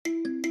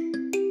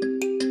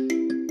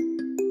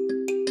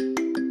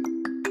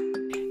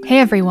Hey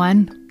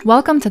everyone,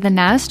 welcome to the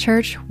Naz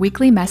Church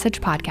Weekly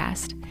Message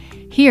Podcast.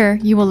 Here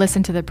you will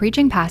listen to the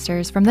preaching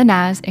pastors from the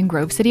Naz in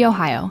Grove City,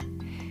 Ohio.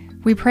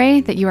 We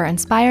pray that you are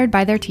inspired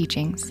by their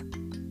teachings.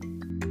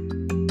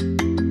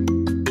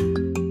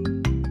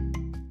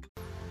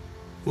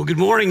 Well, good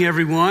morning,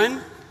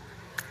 everyone.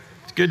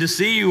 It's good to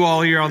see you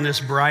all here on this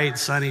bright,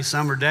 sunny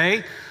summer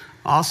day.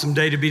 Awesome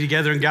day to be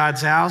together in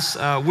God's house.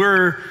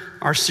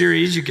 Our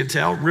series, you can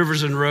tell,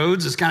 Rivers and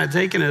Roads, is kind of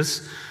taking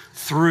us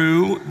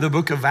through the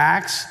book of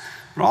Acts,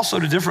 but also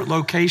to different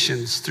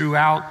locations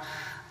throughout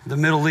the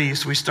Middle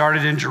East. We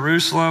started in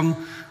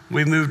Jerusalem.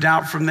 We moved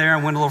out from there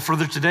and went a little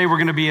further. Today, we're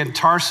going to be in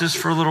Tarsus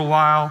for a little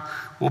while.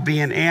 We'll be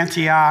in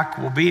Antioch.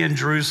 We'll be in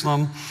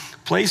Jerusalem,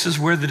 places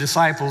where the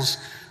disciples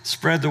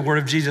spread the word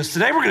of Jesus.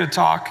 Today, we're going to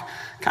talk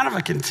kind of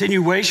a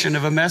continuation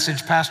of a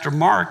message Pastor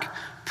Mark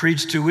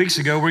preached 2 weeks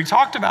ago, where he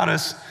talked about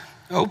us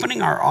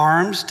opening our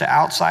arms to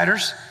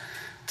outsiders.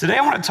 Today,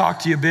 I want to talk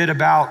to you a bit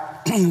about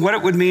what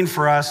it would mean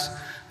for us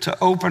to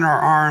open our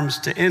arms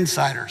to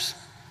insiders.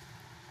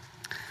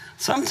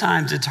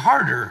 Sometimes it's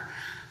harder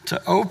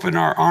to open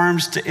our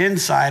arms to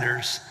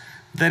insiders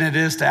than it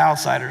is to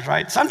outsiders,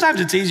 right? Sometimes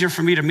it's easier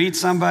for me to meet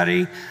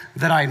somebody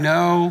that I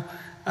know,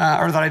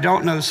 or that I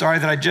don't know,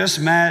 that I just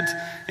met,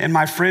 and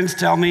my friends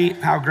tell me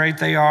how great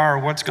they are or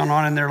what's going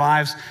on in their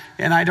lives,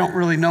 and I don't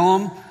really know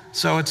them,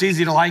 so it's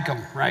easy to like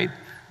them, right?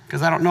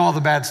 Because I don't know all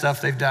the bad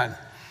stuff they've done.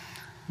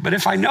 But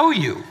if I know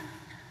you,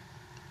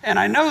 and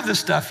I know the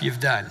stuff you've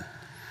done,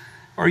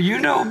 or you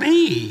know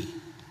me,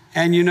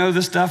 and you know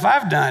the stuff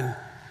I've done,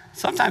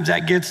 sometimes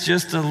that gets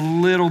just a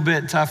little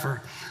bit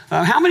tougher.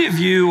 How many of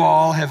you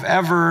all have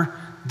ever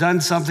done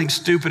something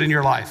stupid in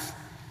your life?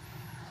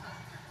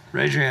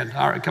 Raise your hand.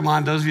 All right, come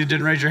on. Those of you who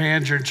didn't raise your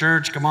hands, you're in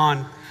church. Come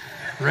on,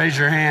 raise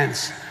your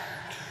hands.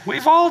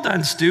 We've all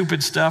done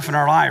stupid stuff in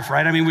our life,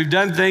 right? I mean, we've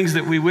done things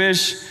that we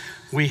wish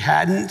we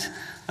hadn't.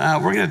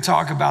 We're going to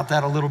talk about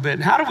that a little bit.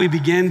 And how do we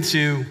begin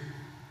to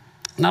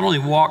not only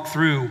walk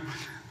through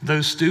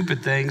those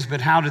stupid things,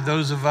 but how do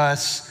those of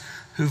us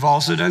who've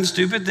also done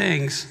stupid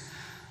things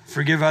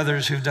forgive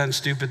others who've done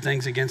stupid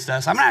things against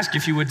us? I'm going to ask you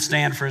if you would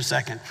stand for a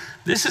second.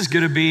 This is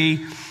going to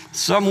be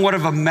somewhat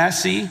of a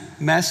messy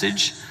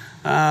message.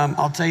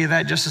 I'll tell you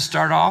that just to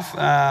start off.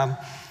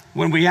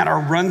 When we had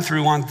our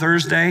run-through on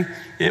Thursday,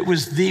 it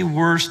was the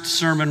worst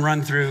sermon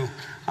run-through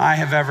I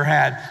have ever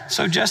had.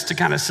 So just to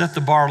kind of set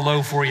the bar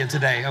low for you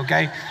today,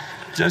 okay?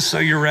 Just so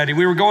you're ready.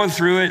 We were going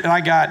through it, and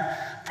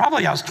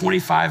I was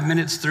 25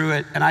 minutes through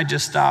it, and I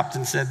just stopped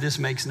and said, this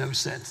makes no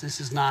sense. This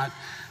is not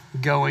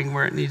going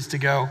where it needs to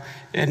go.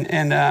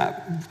 And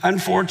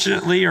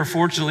unfortunately, or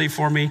fortunately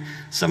for me,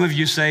 some of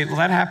you say, well,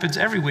 that happens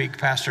every week,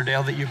 Pastor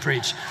Dale, that you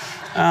preach.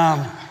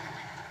 I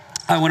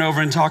went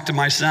over and talked to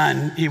my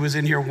son. He was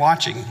in here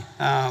watching,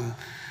 kind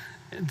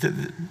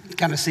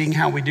of seeing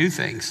how we do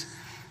things.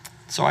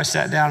 So I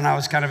sat down and I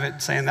was kind of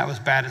saying that was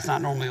bad. It's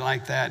not normally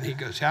like that. And he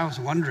goes, yeah, I was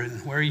wondering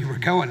where you were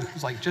going. I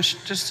was like,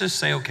 just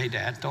say, okay,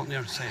 Dad. Don't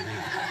say anything.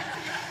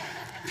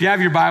 If you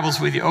have your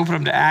Bibles with you, open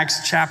them to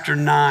Acts chapter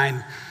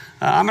 9.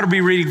 I'm going to be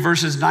reading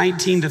verses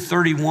 19 to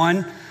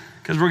 31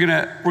 because we're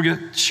going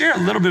to share a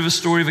little bit of a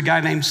story of a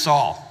guy named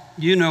Saul.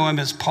 You know him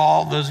as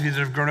Paul. Those of you that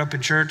have grown up in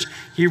church,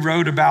 he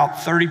wrote about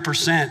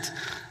 30%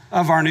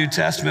 of our New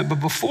Testament. But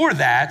before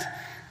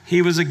that,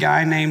 he was a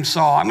guy named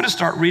Saul. I'm going to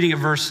start reading at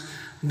verse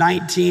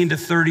 19 to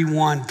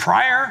 31.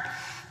 Prior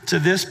to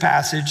this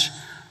passage,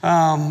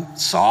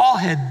 Saul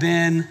had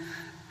been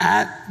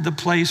at the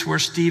place where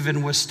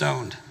Stephen was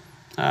stoned.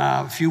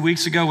 A few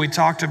weeks ago, we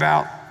talked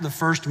about the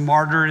first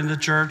martyr in the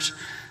church,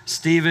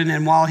 Stephen,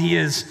 and while he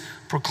is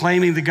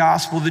proclaiming the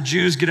gospel, the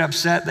Jews get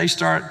upset. They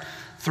start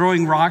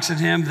throwing rocks at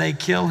him. They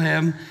kill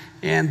him.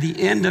 And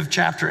the end of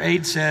chapter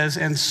 8 says,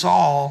 and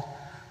Saul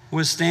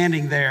was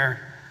standing there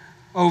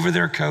over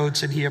their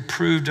coats, and he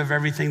approved of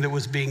everything that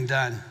was being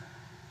done.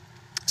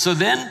 So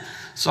then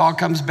Saul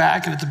comes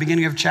back, and at the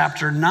beginning of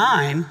chapter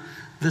 9,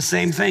 the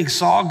same thing.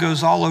 Saul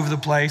goes all over the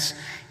place.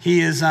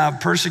 He is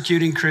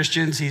persecuting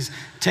Christians. He's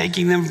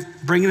taking them,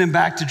 bringing them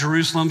back to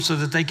Jerusalem so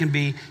that they can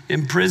be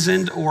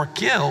imprisoned or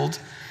killed.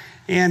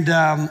 And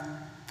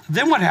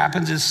then what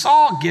happens is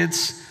Saul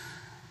gets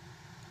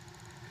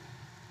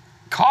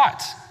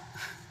caught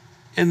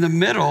in the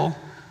middle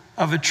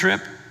of a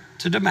trip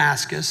to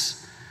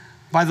Damascus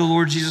by the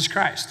Lord Jesus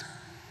Christ.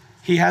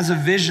 He has a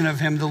vision of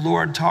him. The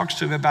Lord talks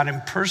to him about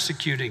him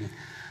persecuting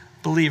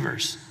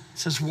believers. He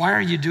says, why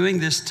are you doing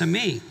this to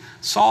me?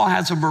 Saul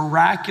has a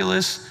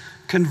miraculous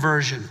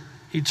conversion.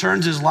 He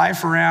turns his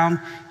life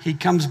around. He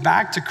comes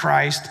back to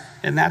Christ,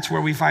 and that's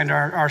where we find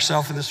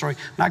ourselves in the story.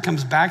 Not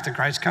comes back to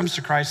Christ, comes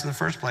to Christ in the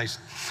first place.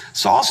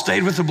 Saul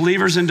stayed with the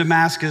believers in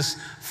Damascus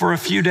for a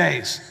few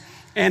days,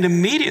 and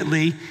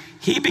immediately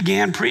he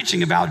began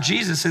preaching about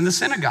Jesus in the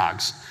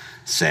synagogues,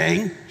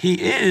 saying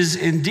he is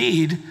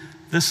indeed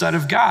the Son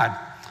of God.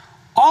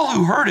 All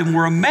who heard him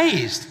were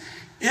amazed.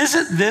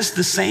 Isn't this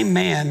the same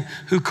man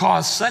who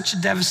caused such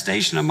a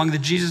devastation among the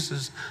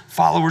Jesus'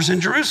 followers in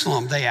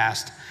Jerusalem? They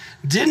asked.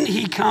 Didn't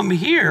he come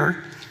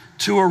here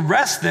to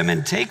arrest them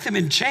and take them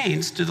in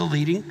chains to the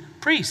leading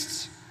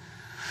priests?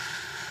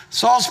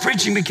 Saul's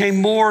preaching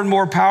became more and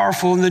more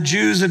powerful, and the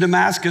Jews of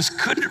Damascus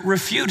couldn't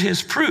refute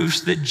his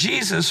proofs that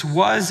Jesus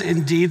was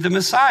indeed the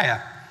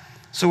Messiah.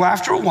 So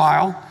after a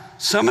while,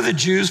 some of the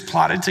Jews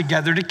plotted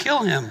together to kill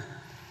him.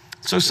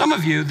 So some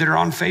of you that are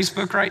on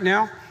Facebook right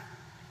now,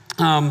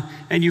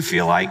 and you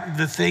feel like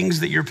the things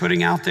that you're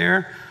putting out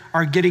there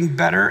are getting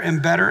better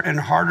and better and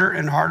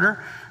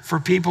harder for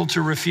people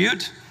to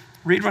refute,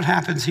 read what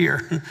happens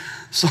here.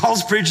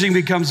 Saul's preaching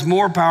becomes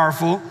more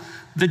powerful.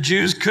 The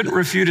Jews couldn't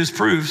refute his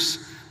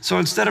proofs. So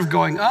instead of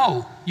going,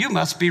 oh, you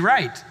must be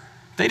right,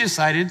 they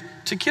decided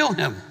to kill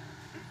him.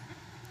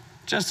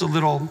 Just a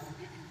little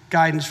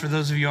guidance for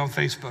those of you on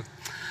Facebook.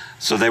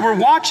 So they were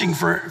watching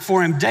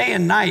for him day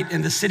and night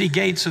in the city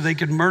gates so they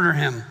could murder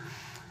him.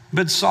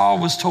 But Saul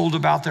was told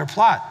about their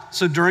plot.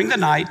 So during the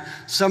night,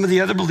 some of the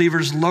other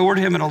believers lowered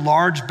him in a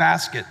large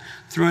basket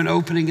through an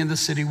opening in the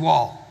city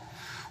wall.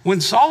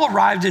 When Saul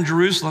arrived in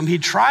Jerusalem, he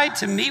tried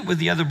to meet with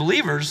the other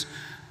believers,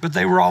 but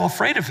they were all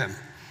afraid of him.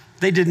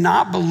 They did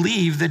not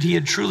believe that he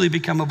had truly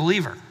become a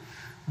believer.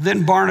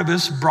 Then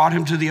Barnabas brought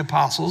him to the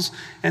apostles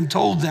and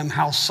told them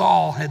how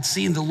Saul had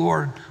seen the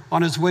Lord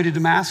on his way to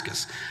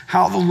Damascus,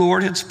 how the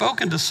Lord had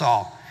spoken to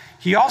Saul.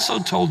 He also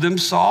told them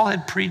Saul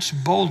had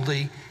preached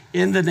boldly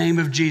in the name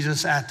of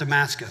Jesus at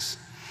Damascus.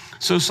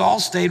 So Saul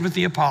stayed with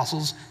the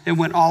apostles and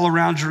went all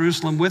around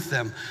Jerusalem with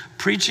them,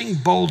 preaching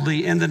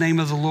boldly in the name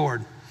of the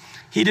Lord.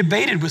 He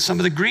debated with some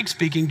of the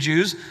Greek-speaking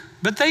Jews,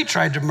 but they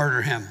tried to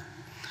murder him.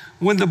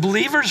 When the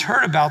believers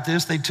heard about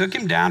this, they took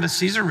him down to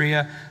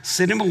Caesarea,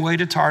 sent him away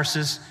to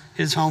Tarsus,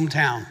 his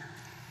hometown.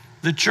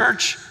 The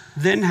church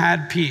then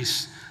had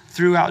peace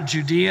throughout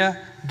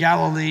Judea,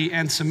 Galilee,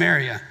 and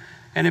Samaria,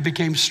 and it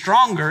became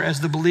stronger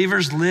as the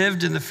believers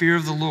lived in the fear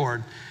of the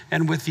Lord,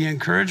 and with the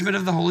encouragement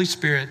of the Holy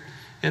Spirit,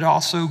 it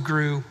also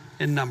grew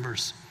in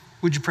numbers.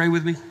 Would you pray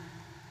with me?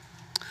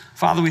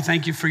 Father, we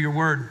thank you for your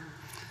word.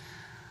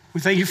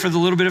 We thank you for the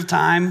little bit of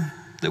time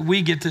that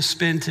we get to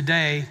spend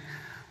today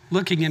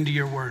looking into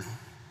your word.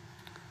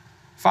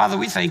 Father,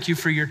 we thank you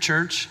for your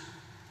church.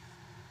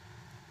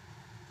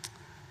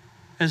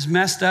 As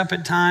messed up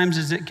at times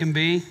as it can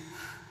be,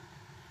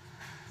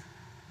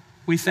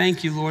 we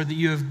thank you, Lord, that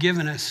you have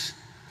given us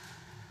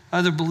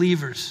other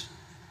believers.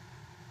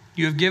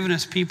 You have given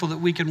us people that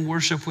we can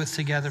worship with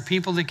together,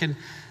 people that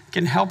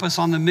can help us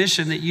on the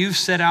mission that you've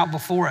set out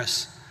before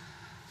us.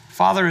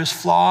 Father, as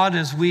flawed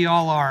as we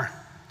all are,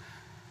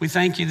 we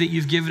thank you that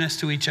you've given us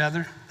to each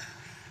other.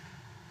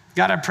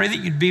 God, I pray that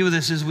you'd be with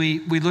us as we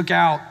look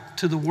out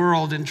to the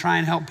world and try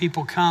and help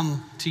people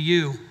come to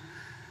you.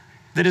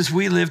 That as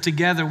we live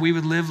together, we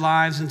would live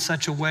lives in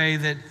such a way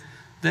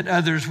that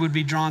others would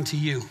be drawn to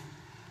you.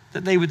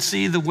 That they would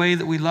see the way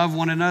that we love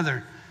one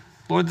another.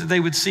 Lord, that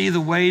they would see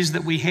the ways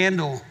that we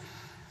handle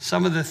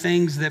some of the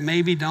things that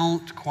maybe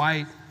don't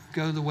quite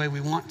go the way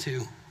we want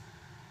to.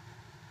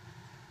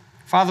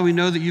 Father, we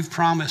know that you've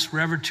promised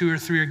wherever 2 or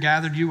 3 are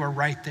gathered, you are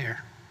right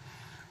there.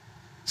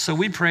 So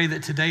we pray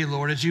that today,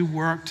 Lord, as you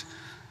worked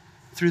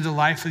through the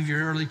life of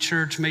your early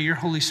church, may your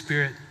Holy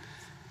Spirit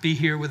be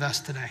here with us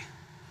today.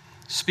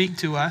 Speak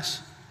to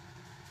us.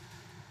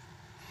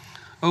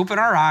 Open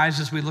our eyes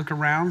as we look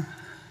around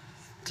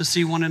to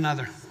see one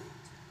another.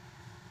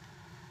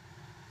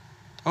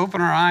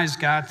 Open our eyes,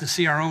 God, to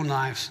see our own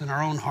lives and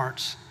our own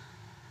hearts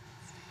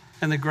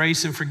and the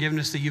grace and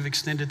forgiveness that you've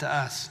extended to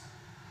us.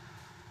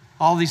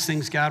 All these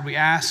things, God, we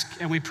ask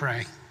and we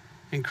pray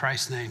in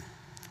Christ's name.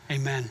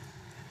 Amen.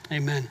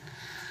 Amen.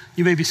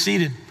 You may be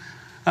seated.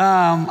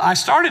 I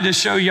started to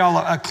show y'all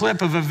a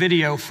clip of a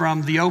video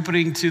from the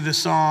opening to the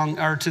song,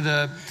 or to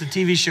the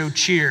TV show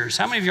Cheers.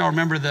 How many of y'all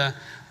remember the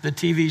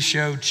TV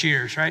show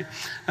Cheers, right?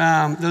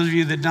 Those of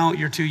you that don't,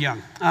 you're too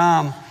young.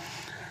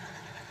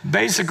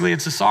 Basically,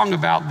 it's a song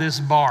about this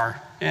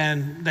bar,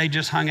 and they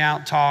just hung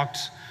out, talked,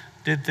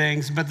 did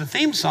things. But the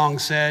theme song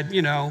said,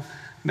 you know,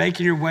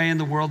 making your way in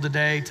the world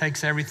today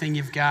takes everything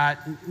you've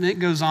got. And it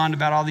goes on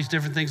about all these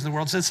different things in the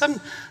world. It says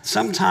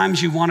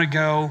sometimes you want to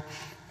go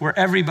where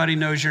everybody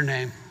knows your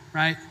name,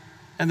 right?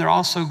 And they're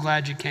all so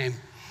glad you came.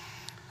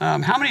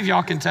 How many of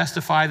y'all can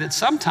testify that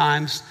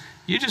sometimes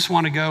you just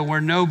want to go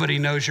where nobody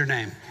knows your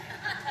name?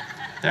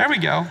 There we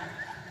go.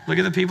 Look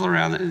at the people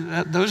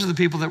around. Those are the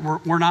people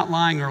that were not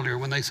lying earlier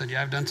when they said,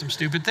 yeah, I've done some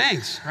stupid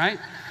things, right?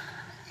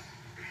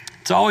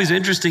 It's always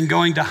interesting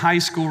going to high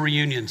school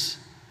reunions,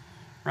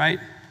 right?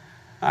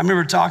 I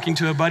remember talking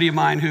to a buddy of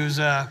mine he's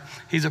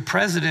a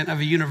president of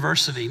a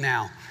university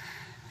now.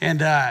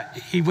 And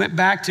he went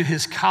back to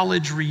his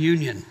college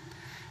reunion.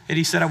 And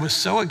he said, I was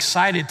so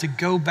excited to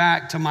go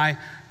back to my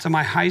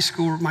high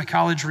school, my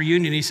college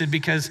reunion. He said,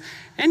 because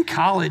in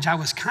college, I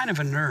was kind of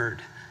a nerd.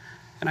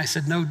 And I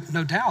said, no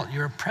doubt,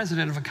 you're a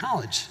president of a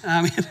college.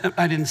 I mean,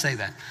 I didn't say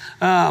that.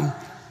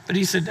 But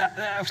he said,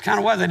 I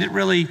didn't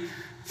really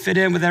fit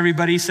in with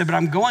everybody. He said, but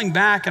I'm going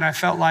back, and I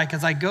felt like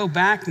as I go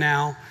back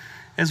now,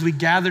 as we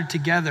gathered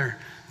together,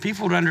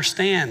 people would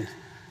understand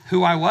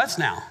who I was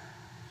now.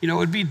 You know, it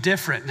would be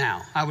different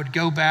now. I would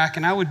go back,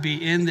 and I would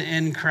be in the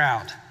in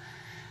crowd.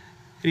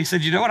 And he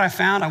said, you know what I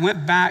found? I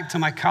went back to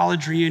my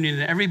college reunion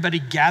and everybody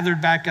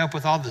gathered back up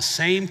with all the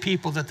same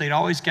people that they'd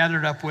always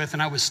gathered up with,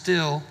 and I was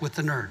still with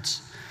the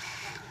nerds.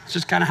 It's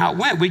just kind of how it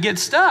went. We get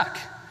stuck.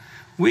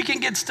 We can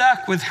get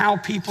stuck with how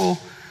people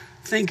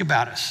think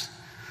about us,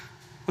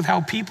 with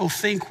how people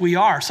think we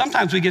are.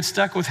 Sometimes we get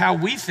stuck with how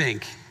we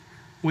think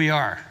we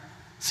are.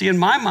 See, in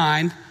my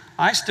mind,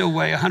 I still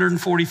weigh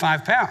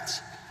 145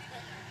 pounds.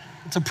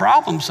 It's a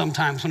problem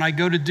sometimes when I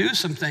go to do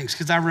some things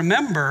because I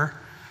remember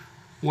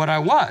what I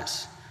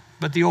was.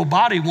 But the old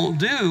body won't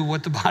do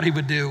what the body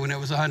would do when it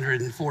was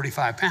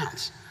 145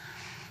 pounds.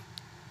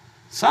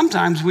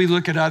 Sometimes we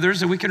look at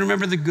others and we can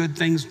remember the good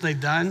things they've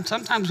done.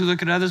 Sometimes we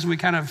look at others and we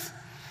kind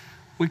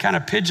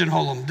of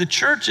pigeonhole them. The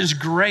church is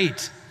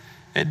great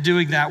at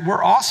doing that.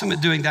 We're awesome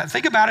at doing that.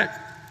 Think about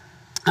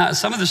it,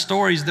 some of the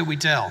stories that we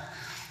tell.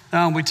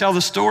 We tell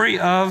the story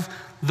of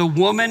the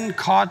woman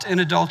caught in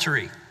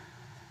adultery,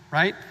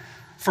 right?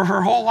 For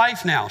her whole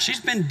life now. She's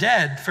been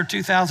dead for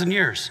 2,000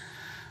 years.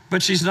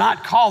 But she's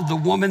not called the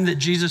woman that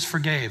Jesus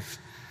forgave.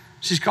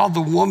 She's called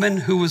the woman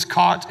who was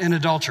caught in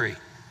adultery.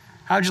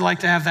 How'd you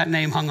like to have that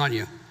name hung on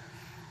you?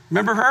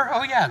 Remember her?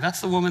 Oh yeah,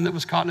 that's the woman that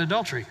was caught in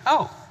adultery.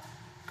 Oh,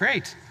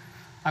 great.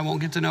 I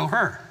won't get to know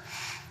her.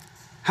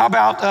 How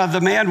about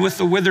the man with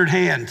the withered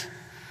hand?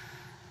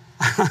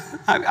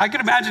 I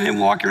could imagine him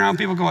walking around,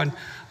 people going,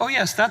 oh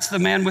yes, that's the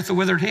man with the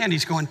withered hand.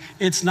 He's going,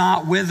 it's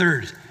not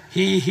withered.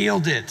 He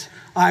healed it.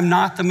 I'm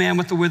not the man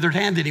with the withered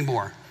hand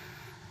anymore.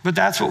 But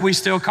that's what we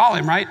still call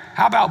him, right?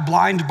 How about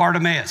blind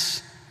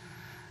Bartimaeus?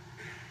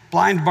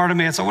 Blind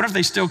Bartimaeus. I wonder if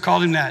they still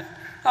called him that.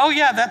 Oh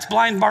yeah, that's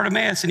blind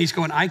Bartimaeus. And he's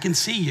going, I can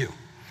see you.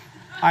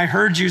 I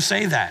heard you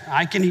say that.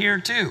 I can hear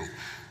too.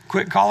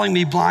 Quit calling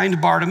me blind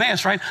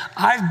Bartimaeus, right?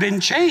 I've been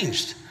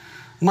changed.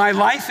 My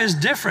life is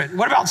different.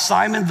 What about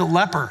Simon the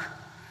leper?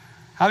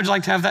 How would you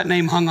like to have that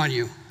name hung on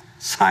you?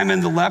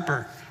 Simon the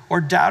leper, or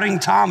Doubting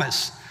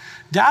Thomas.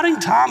 Doubting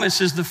Thomas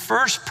is the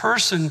first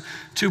person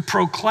to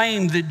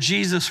proclaim that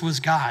Jesus was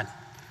God.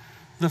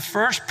 The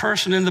first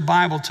person in the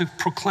Bible to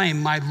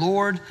proclaim, my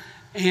Lord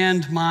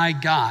and my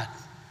God.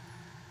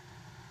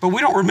 But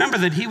we don't remember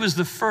that he was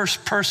the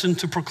first person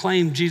to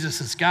proclaim Jesus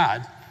as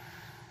God.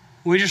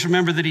 We just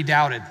remember that he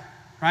doubted,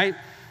 right?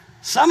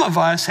 Some of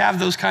us have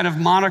those kind of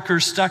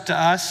monikers stuck to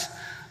us,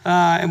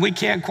 and we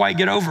can't quite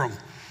get over them.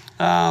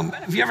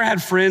 Have you ever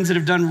had friends that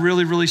have done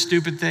really, really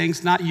stupid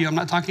things? Not you, I'm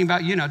not talking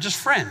about you, just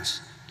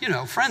friends.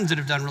 Friends that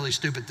have done really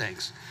stupid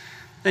things.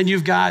 Then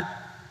you've got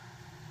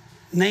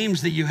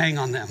names that you hang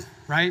on them,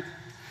 right?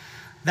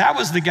 That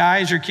was the guy,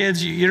 as your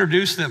kids, you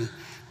introduce them.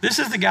 This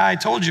is the guy I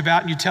told you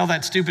about, and you tell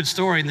that stupid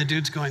story, and the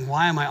dude's going,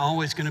 why am I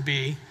always gonna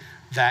be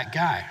that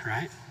guy,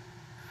 right?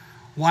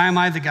 Why am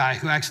I the guy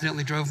who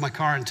accidentally drove my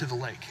car into the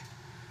lake?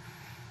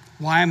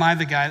 Why am I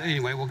the guy?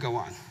 Anyway, we'll go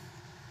on.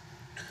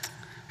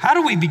 How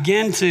do we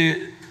begin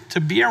to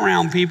be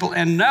around people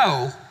and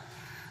know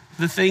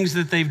the things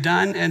that they've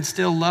done and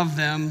still love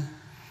them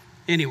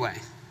anyway?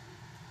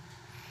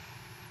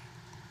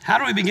 How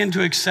do we begin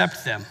to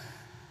accept them?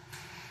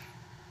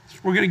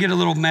 We're gonna get a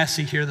little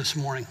messy here this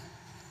morning,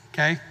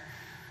 okay?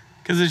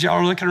 Because as y'all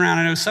are looking around,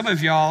 I know some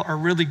of y'all are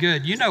really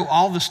good. You know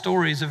all the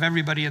stories of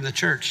everybody in the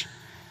church.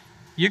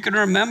 You can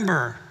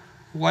remember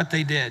what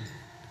they did.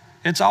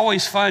 It's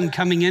always fun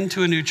coming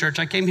into a new church.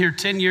 I came here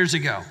 10 years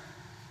ago,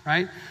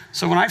 right?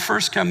 So when I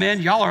first come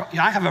in,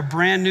 I have a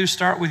brand new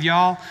start with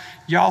y'all.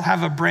 Y'all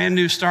have a brand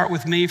new start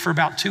with me for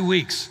about 2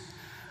 weeks,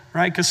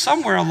 right? Because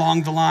somewhere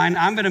along the line,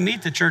 I'm gonna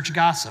meet the church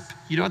gossip.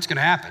 You know what's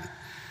gonna happen?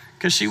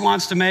 Because he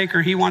wants to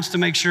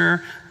make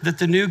sure that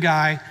the new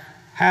guy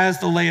has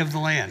the lay of the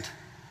land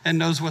and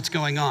knows what's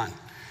going on.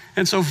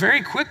 And so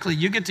very quickly,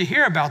 you get to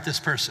hear about this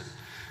person.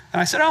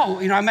 And I said,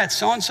 I met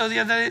so-and-so the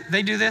other day,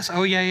 they do this?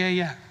 Oh,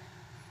 yeah.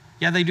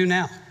 Yeah, they do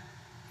now.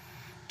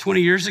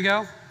 20 years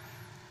ago,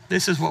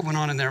 this is what went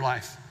on in their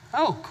life.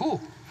 Oh,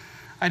 cool.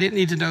 I didn't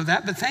need to know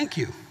that, but thank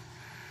you.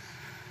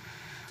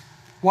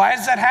 Why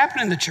does that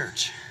happen in the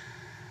church?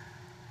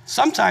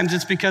 Sometimes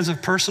it's because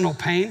of personal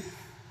pain,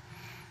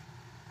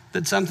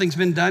 that something's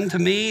been done to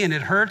me and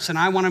it hurts and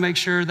I want to make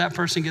sure that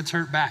person gets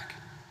hurt back.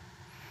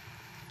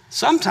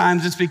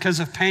 Sometimes it's because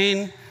of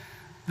pain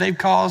they've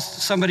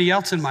caused somebody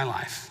else in my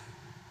life.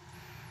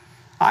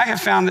 I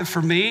have found that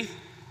for me,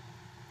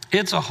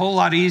 it's a whole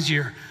lot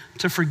easier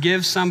to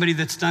forgive somebody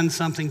that's done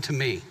something to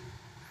me.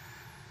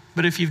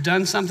 But if you've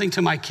done something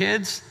to my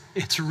kids,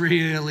 it's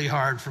really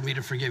hard for me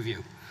to forgive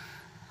you.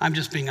 I'm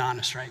just being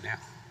honest right now.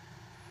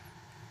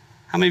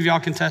 How many of y'all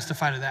can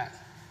testify to that?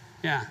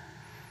 Yeah.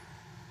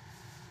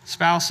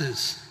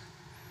 Spouses.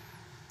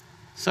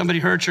 Somebody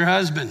hurt your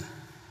husband.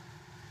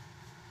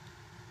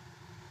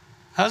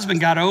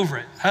 Husband got over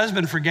it.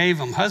 Husband forgave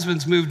him.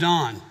 Husband's moved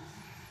on.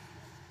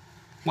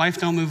 Wife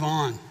don't move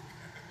on,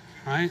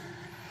 right?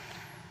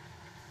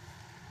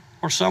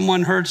 Or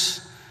someone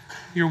hurts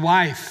your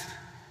wife.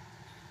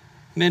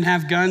 Men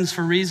have guns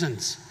for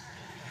reasons,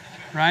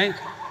 right?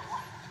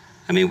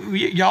 I mean,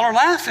 y'all are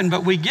laughing,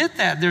 but we get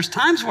that. There's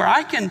times where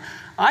I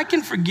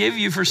can forgive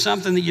you for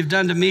something that you've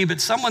done to me, but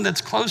someone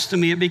that's close to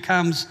me, it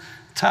becomes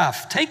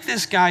tough. Take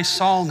this guy,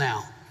 Saul,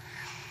 now.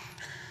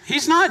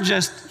 he's not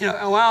just,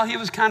 well, he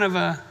was kind of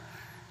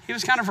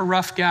a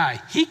rough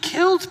guy. He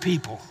killed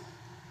people.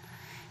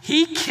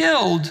 He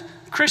killed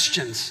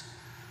Christians.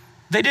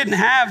 They didn't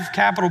have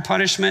capital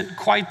punishment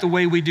quite the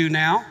way we do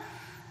now.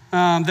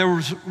 There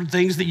were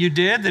things that you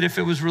did that if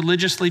it was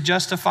religiously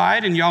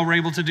justified and y'all were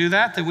able to do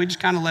that, then we just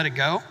kind of let it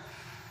go.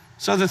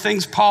 So the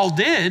things Paul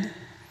did,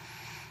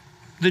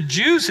 the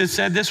Jews had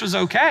said this was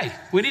okay.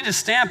 We need to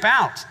stamp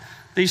out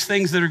these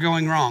things that are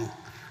going wrong.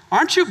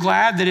 Aren't you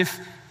glad that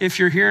if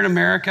you're here in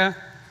America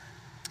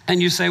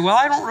and you say, well,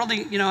 I don't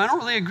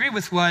really agree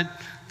with what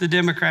the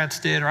Democrats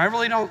did, or I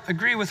really don't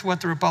agree with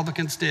what the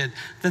Republicans did,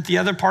 that the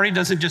other party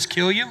doesn't just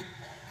kill you?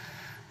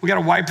 We got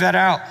to wipe that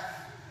out.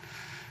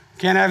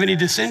 Can't have any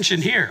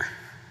dissension here.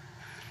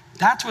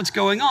 That's what's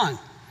going on.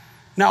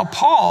 Now,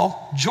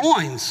 Paul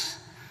joins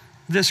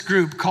this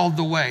group called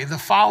the Way, the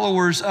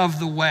followers of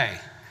the Way.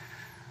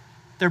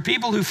 They're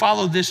people who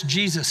follow this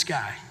Jesus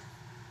guy.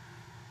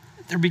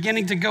 They're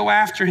beginning to go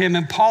after him,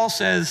 and Paul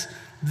says,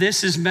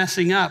 this is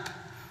messing up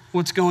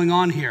what's going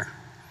on here.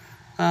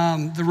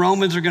 The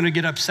Romans are going to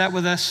get upset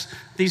with us.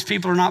 These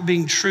people are not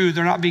being true.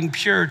 They're not being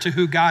pure to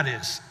who God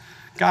is.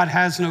 God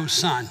has no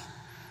son.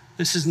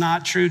 This is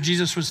not true.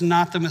 Jesus was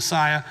not the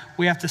Messiah.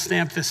 We have to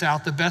stamp this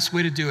out. The best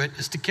way to do it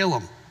is to kill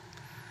him.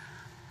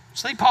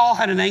 Say Paul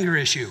had an anger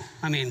issue.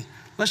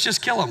 Let's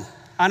just kill him.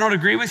 I don't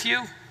agree with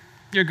you.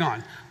 You're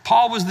gone.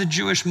 Paul was the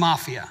Jewish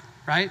mafia,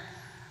 right?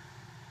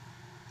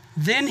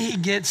 Then he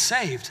gets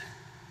saved.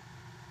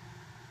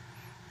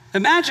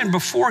 Imagine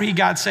before he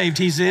got saved,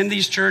 he's in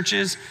these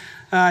churches,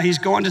 he's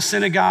going to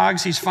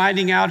synagogues, he's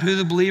finding out who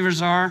the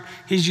believers are,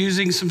 he's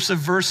using some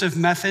subversive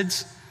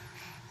methods.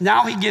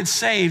 Now he gets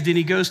saved and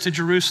he goes to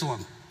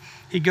Jerusalem.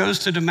 He goes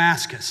to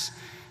Damascus.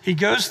 He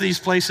goes to these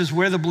places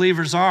where the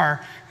believers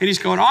are, and he's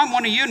going, oh, I'm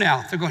one of you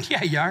now. They're going,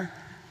 yeah, you are.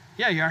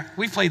 Yeah, you are.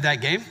 We played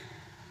that game.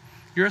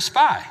 You're a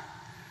spy.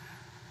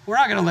 We're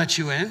not going to let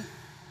you in.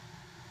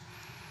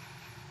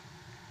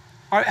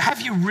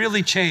 Have you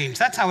really changed?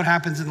 That's how it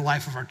happens in the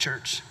life of our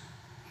church.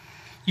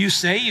 You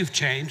say you've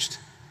changed.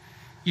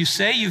 You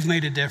say you've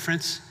made a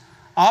difference.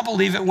 I'll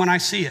believe it when I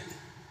see it.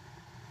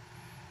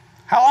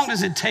 How long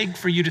does it take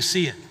for you to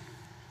see it?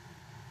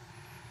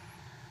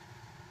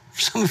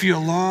 For some of you, a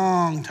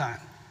long time.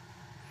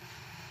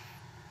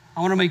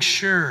 I want to make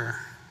sure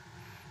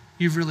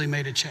you've really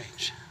made a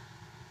change.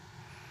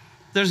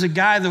 There's a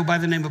guy, though, by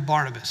the name of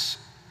Barnabas.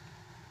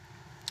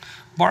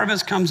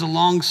 Barnabas comes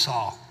along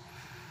Saul,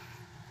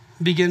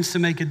 begins to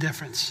make a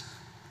difference,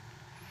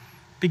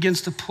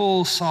 begins to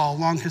pull Saul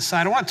along his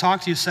side. I want to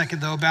talk to you a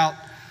second, though, about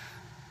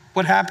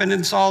what happened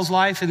in Saul's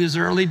life in his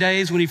early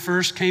days when he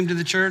first came to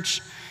the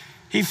church.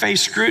 He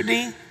faced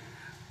scrutiny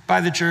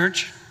by the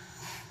church.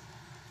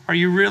 Are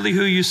you really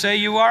who you say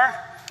you are?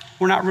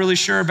 We're not really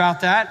sure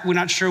about that. We're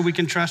not sure we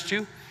can trust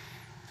you.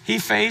 He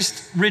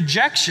faced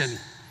rejection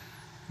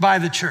by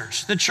the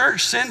church. The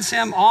church sends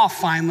him off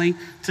finally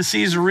to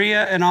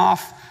Caesarea and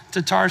off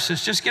to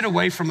Tarsus. Just get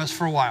away from us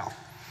for a while.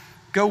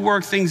 Go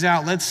work things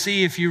out. Let's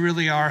see if you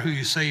really are who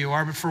you say you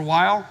are. But for a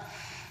while,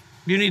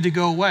 you need to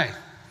go away.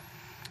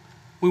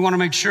 We want to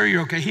make sure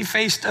you're okay. He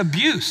faced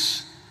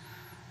abuse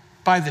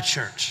by the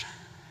church.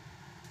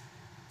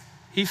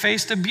 He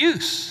faced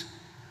abuse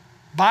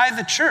by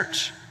the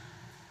church.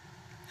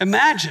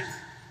 Imagine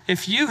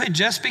if you had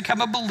just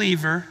become a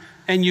believer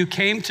and you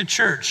came to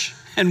church.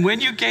 And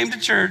when you came to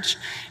church,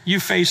 you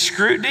faced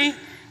scrutiny,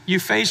 you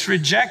faced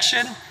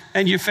rejection,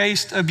 and you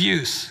faced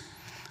abuse.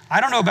 I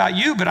don't know about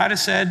you, but I'd have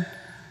said,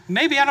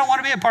 maybe I don't want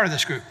to be a part of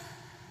this group.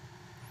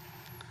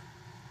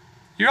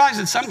 You realize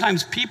that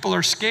sometimes people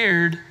are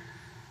scared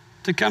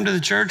to come to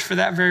the church for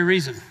that very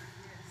reason.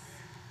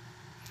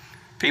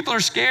 People are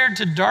scared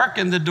to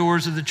darken the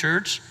doors of the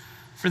church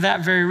for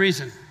that very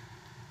reason.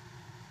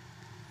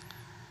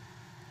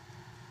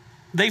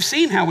 They've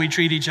seen how we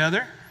treat each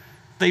other.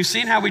 They've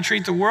seen how we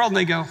treat the world, and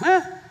they go,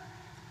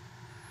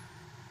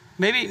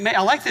 maybe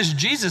I like this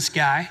Jesus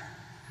guy.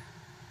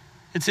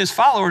 It's his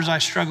followers I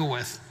struggle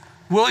with.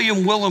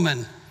 William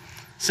Willimon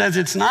says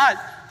it's not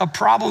a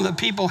problem that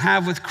people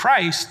have with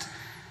Christ.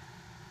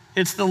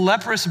 It's the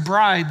leprous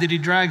bride that he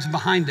drags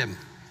behind him.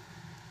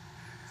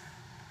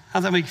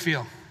 How's that make you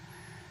feel?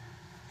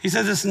 He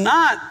says it's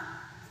not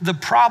the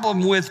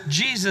problem with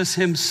Jesus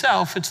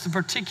himself. It's the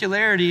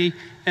particularity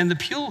and the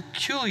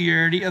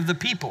peculiarity of the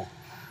people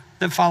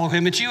that follow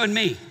him. It's you and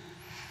me.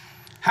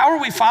 How are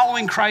we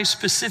following Christ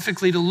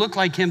specifically to look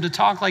like him, to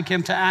talk like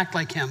him, to act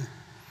like him?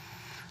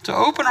 To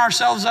open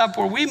ourselves up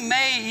where we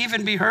may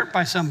even be hurt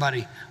by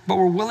somebody, but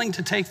we're willing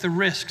to take the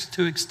risks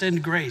to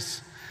extend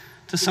grace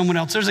to someone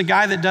else. There's a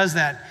guy that does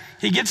that.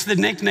 He gets the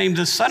nickname,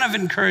 the son of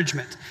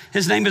encouragement.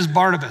 His name is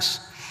Barnabas.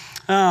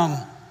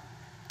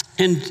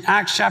 In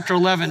Acts chapter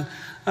 11,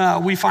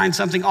 we find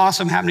something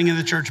awesome happening in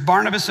the church.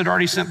 Barnabas had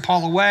already sent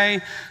Paul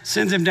away,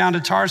 sends him down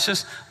to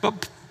Tarsus,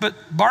 but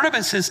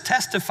Barnabas has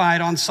testified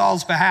on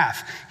Saul's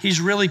behalf.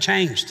 He's really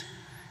changed.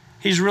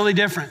 He's really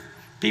different.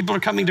 People are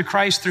coming to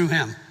Christ through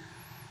him.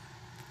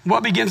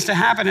 What begins to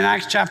happen in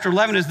Acts chapter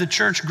 11 is the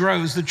church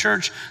grows. The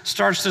church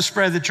starts to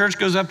spread. The church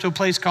goes up to a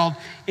place called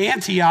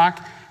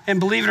Antioch, And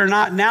believe it or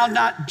not, now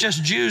not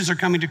just Jews are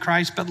coming to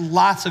Christ, but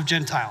lots of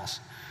Gentiles.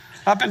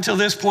 Up until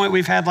this point,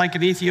 we've had like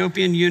an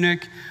Ethiopian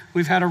eunuch,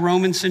 we've had a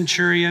Roman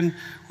centurion,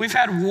 we've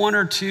had one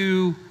or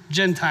two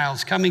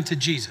Gentiles coming to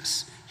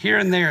Jesus. Here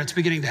and there, it's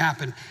beginning to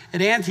happen.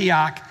 At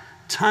Antioch,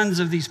 tons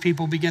of these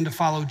people begin to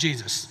follow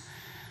Jesus.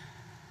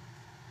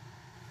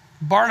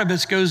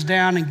 Barnabas goes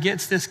down and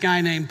gets this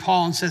guy named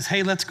Paul and says,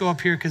 hey, let's go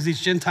up here because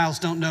these Gentiles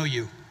don't know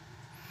you.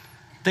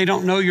 They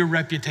don't know your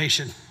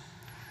reputation.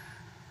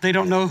 They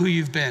don't know who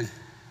you've been.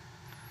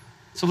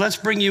 So let's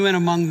bring you in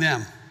among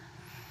them.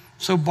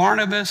 So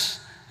Barnabas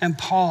and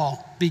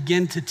Paul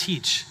begin to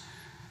teach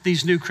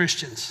these new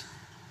Christians.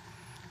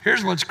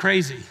 Here's what's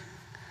crazy.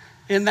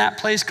 In that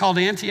place called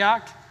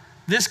Antioch,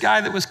 this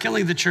guy that was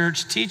killing the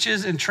church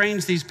teaches and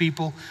trains these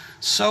people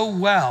so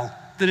well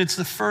that it's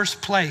the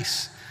first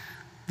place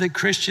that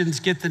Christians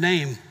get the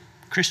name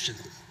Christian.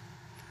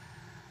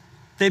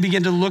 They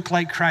begin to look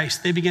like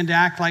Christ. They begin to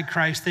act like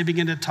Christ. They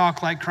begin to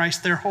talk like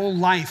Christ. Their whole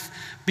life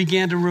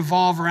began to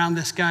revolve around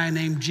this guy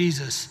named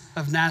Jesus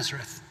of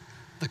Nazareth,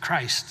 the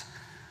Christ.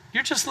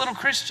 You're just little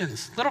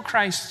Christians, little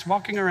Christs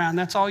walking around.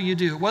 That's all you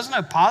do. It wasn't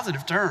a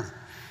positive term.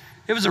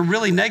 It was a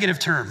really negative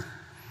term.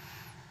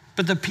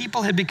 But the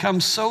people had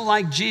become so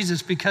like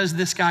Jesus because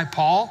this guy,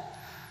 Paul,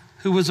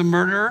 who was a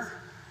murderer,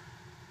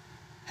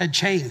 had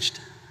changed.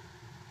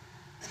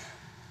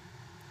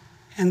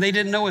 And they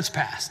didn't know his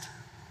past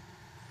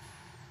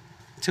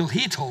till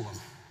he told them,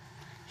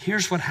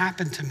 here's what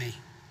happened to me.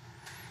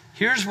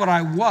 Here's what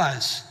I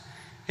was,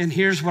 and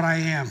here's what I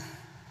am.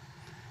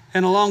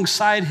 And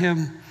alongside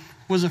him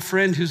was a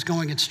friend who's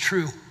going, it's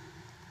true.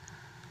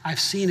 I've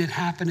seen it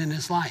happen in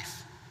his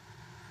life.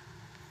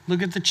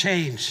 Look at the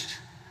change.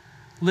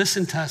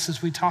 Listen to us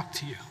as we talk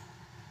to you.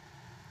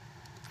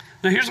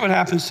 Now here's what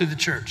happens to the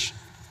church.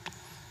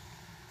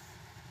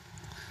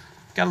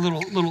 Got a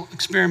little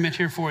experiment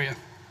here for you.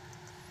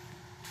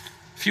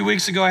 A few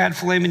weeks ago I had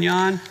filet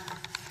mignon.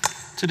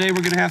 Today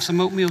we're gonna have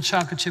some oatmeal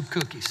chocolate chip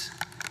cookies.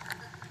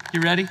 You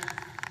ready?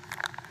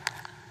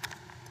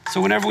 So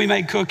whenever we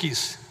make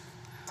cookies,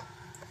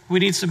 we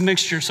need some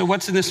mixture. So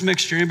what's in this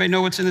mixture? Anybody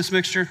know what's in this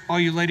mixture? All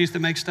you ladies that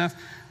make stuff?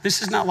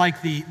 This is not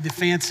like the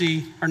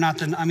fancy, or not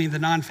the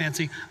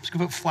non-fancy. I'm just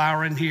gonna put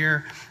flour in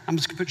here. I'm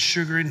just gonna put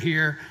sugar in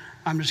here.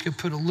 I'm just gonna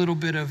put a little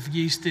bit of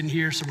yeast in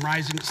here, some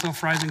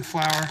self-rising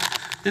flour.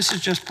 This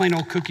is just plain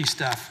old cookie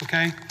stuff,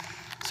 okay?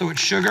 So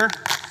it's sugar,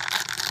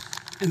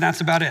 and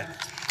that's about it.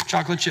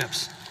 Chocolate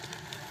chips.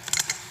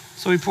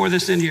 So we pour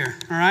this in here,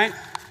 all right?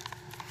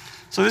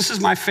 So this is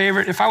my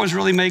favorite. If I was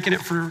really making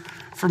it for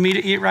me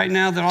to eat right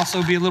now, there'd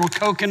also be a little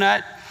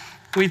coconut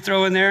we'd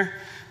throw in there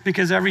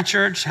because every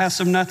church has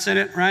some nuts in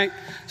it, right?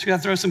 So we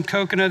gotta throw some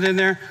coconut in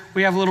there.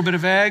 We have a little bit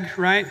of egg,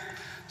 right?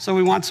 So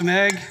we want some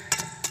egg,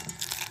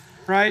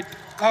 right?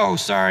 Oh,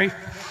 sorry.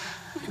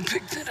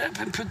 Pick that up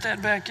and put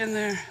that back in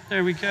there.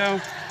 There we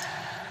go.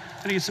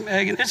 Gotta get some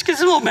egg in. It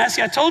gets a little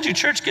messy. I told you,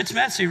 church gets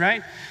messy,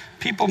 right?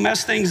 People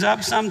mess things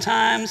up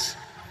sometimes.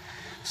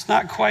 It's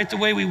not quite the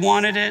way we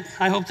wanted it.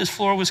 I hope this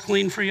floor was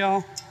clean for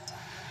y'all.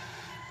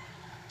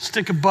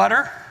 Stick of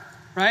butter,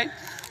 right?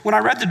 When I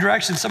read the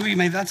directions, some of you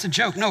may, that's a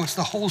joke. No, it's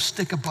the whole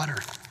stick of butter.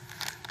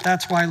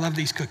 That's why I love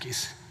these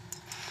cookies.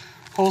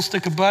 Whole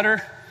stick of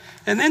butter.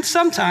 And then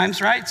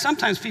sometimes, right?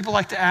 Sometimes people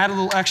like to add a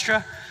little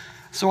extra.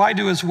 So I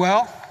do as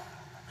well.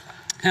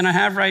 And I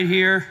have right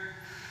here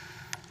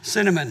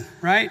cinnamon,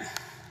 right?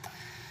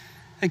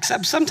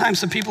 Except sometimes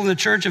some people in the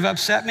church have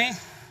upset me.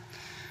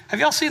 Have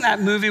y'all seen that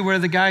movie where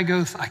the guy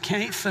goes, I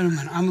can't eat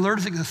cinnamon, I'm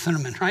allergic to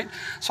cinnamon, right?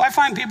 So I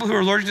find people who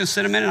are allergic to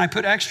cinnamon and I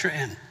put extra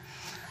in.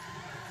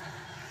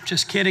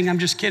 Just kidding, I'm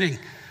just kidding.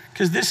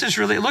 Because this is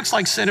really, it looks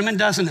like cinnamon,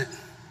 doesn't it?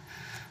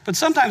 But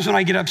sometimes when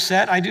I get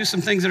upset, I do some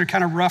things that are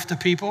kind of rough to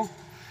people.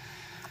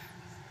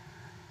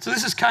 So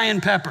this is cayenne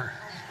pepper,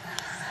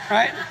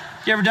 right?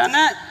 You ever done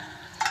that?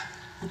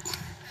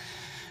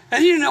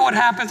 And you know what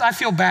happens? I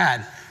feel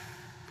bad.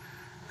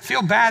 I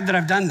feel bad that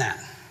I've done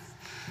that.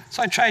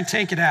 So I try to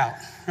take it out,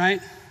 right?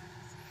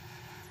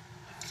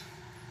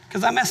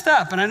 Because I messed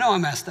up, and I know I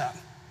messed up.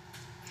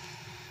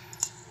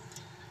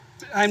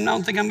 I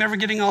don't think I'm ever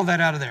getting all that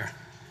out of there.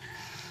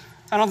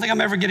 I don't think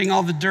I'm ever getting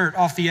all the dirt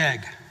off the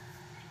egg,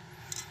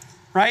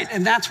 right?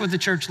 And that's what the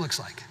church looks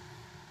like.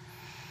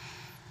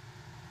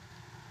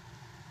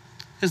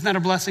 Isn't that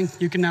a blessing?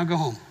 You can now go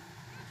home.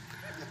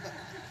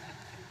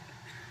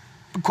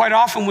 But quite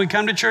often when we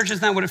come to church,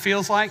 isn't that what it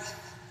feels like?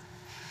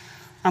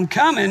 I'm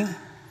coming,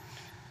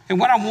 and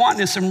what I'm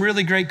wanting is some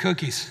really great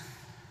cookies.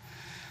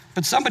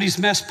 But somebody's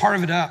messed part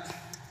of it up.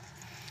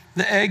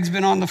 The egg's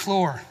been on the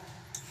floor.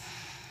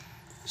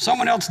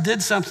 Someone else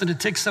did something to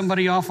tick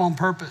somebody off on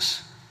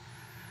purpose.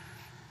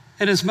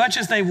 And as much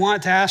as they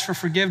want to ask for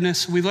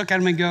forgiveness, we look at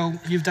them and go,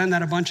 you've done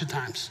that a bunch of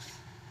times.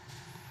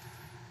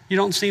 You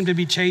don't seem to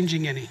be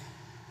changing any.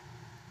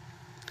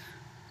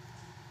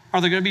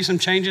 Are there going to be some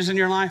changes in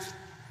your life?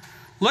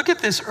 Look at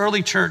this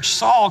early church.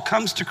 Saul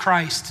comes to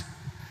Christ.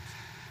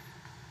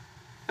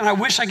 And I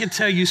wish I could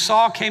tell you,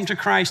 Saul came to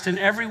Christ, and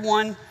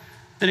everyone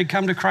that had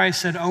come to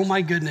Christ said, oh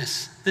my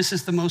goodness, this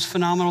is the most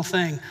phenomenal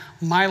thing.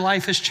 My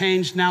life has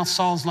changed, now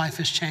Saul's life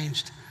has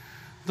changed.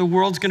 The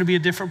world's gonna be a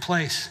different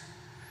place.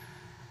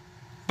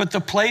 But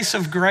the place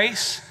of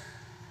grace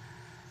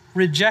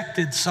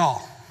rejected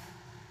Saul.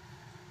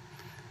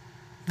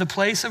 The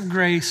place of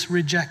grace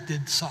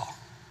rejected Saul.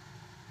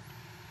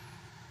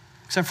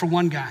 Except for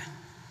one guy.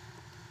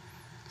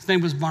 His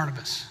name was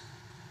Barnabas.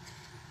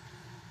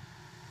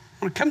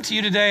 When I come to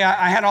you today,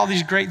 I had all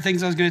these great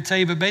things I was gonna tell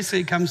you, but basically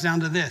it comes down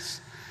to this.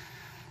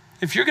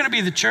 If you're gonna be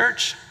the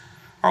church,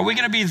 are we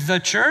gonna be the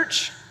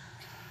church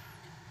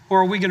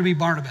or are we gonna be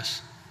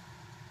Barnabas?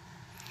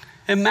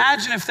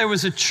 Imagine if there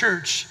was a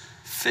church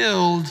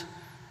filled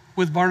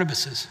with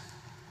Barnabases.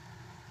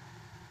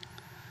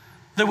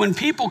 That when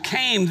people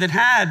came that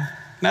had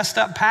messed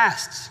up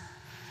pasts,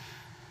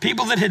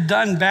 people that had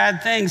done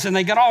bad things and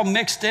they got all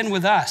mixed in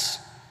with us,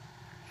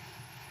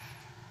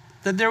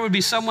 that there would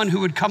be someone who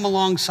would come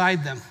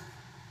alongside them,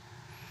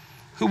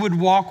 who would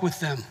walk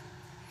with them,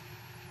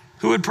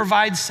 who would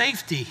provide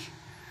safety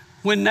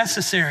when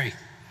necessary.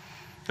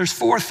 There's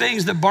 4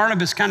 things that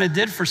Barnabas kind of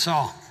did for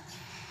Saul.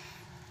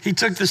 He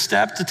took the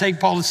step to take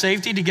Paul to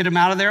safety, to get him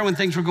out of there when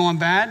things were going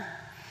bad.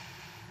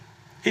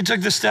 He took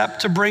the step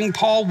to bring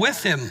Paul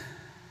with him,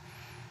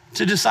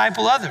 to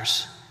disciple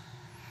others.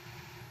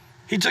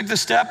 He took the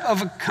step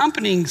of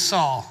accompanying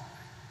Saul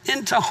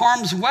into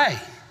harm's way.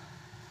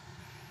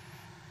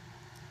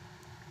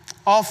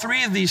 All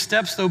 3 of these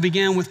steps, though,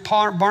 began with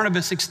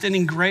Barnabas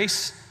extending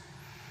grace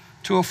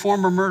to a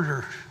former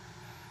murderer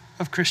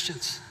of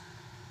Christians.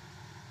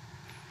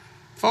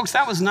 Folks,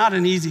 that was not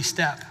an easy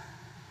step.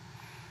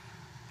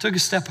 Took a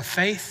step of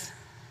faith,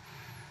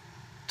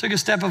 took a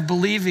step of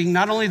believing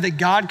not only that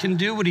God can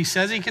do what he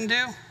says he can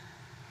do,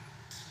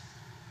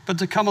 but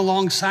to come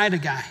alongside a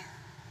guy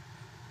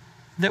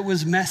that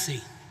was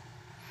messy.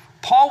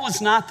 Paul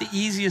was not the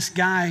easiest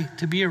guy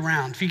to be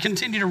around. If you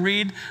continue to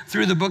read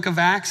through the book of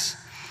Acts,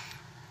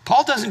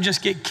 Paul doesn't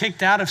just get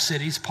kicked out of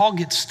cities. Paul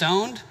gets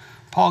stoned,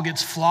 Paul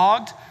gets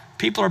flogged.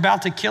 People are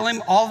about to kill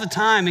him all the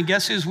time, and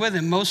guess who's with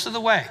him most of the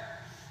way?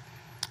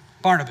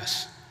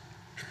 Barnabas.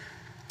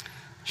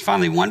 There's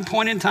finally one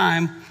point in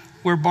time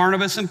where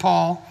Barnabas and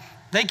Paul,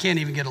 they can't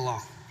even get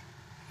along.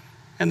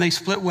 And they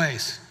split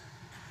ways.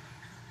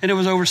 And it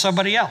was over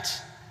somebody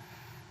else.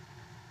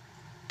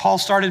 Paul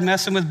started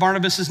messing with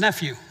Barnabas'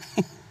 nephew.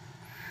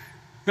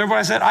 Remember what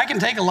I said? I can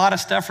take a lot of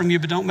stuff from you,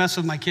 but don't mess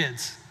with my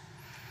kids.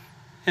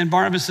 And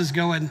Barnabas is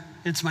going,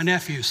 it's my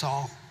nephew,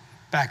 Saul.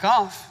 Back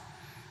off.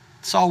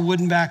 Saul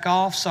wouldn't back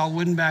off. Saul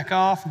wouldn't back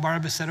off.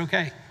 Barnabas said,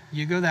 okay,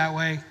 you go that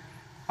way,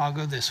 I'll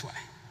go this way.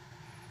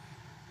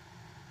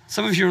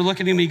 Some of you are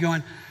looking at me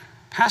going,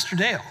 Pastor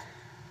Dale,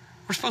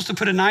 we're supposed to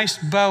put a nice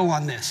bow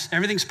on this.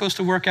 Everything's supposed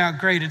to work out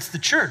great. It's the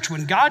church.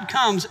 When God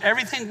comes,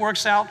 everything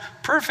works out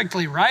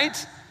perfectly,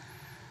 right?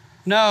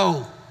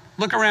 No.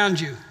 Look around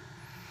you.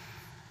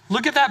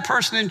 Look at that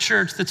person in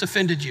church that's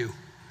offended you.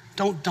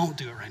 Don't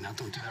do it right now.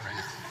 Don't do that right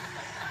now.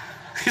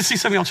 You see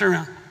some of y'all turn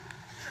around.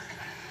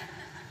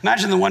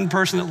 Imagine the one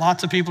person that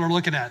lots of people are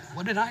looking at.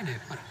 What did I do?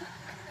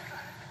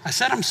 I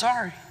said I'm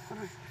sorry.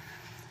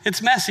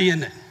 It's messy,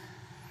 isn't it?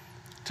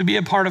 To be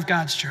a part of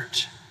God's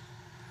church.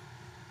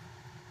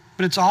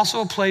 But it's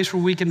also a place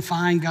where we can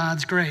find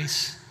God's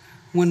grace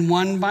when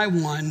one by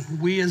one,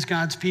 we as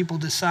God's people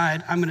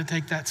decide, I'm gonna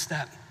take that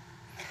step.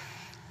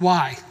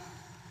 Why?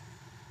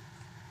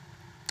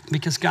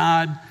 Because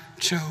God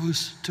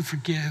chose to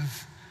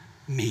forgive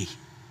me.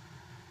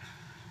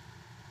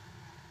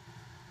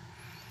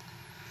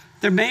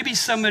 There may be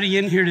somebody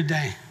in here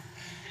today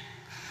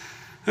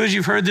who, as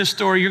you've heard this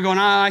story, you're going,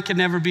 I could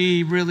never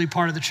be really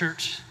part of the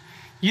church.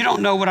 You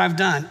don't know what I've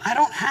done. I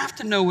don't have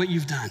to know what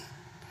you've done.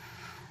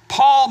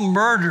 Paul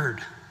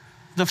murdered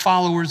the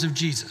followers of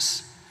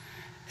Jesus,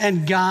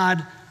 and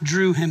God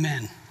drew him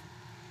in.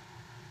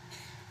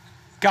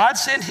 God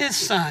sent his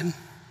son,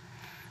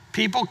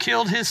 people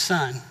killed his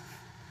son,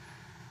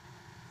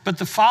 but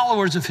the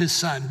followers of his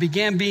son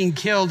began being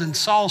killed, and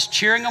Saul's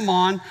cheering them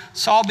on.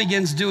 Saul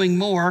begins doing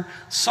more.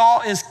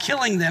 Saul is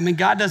killing them, and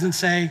God doesn't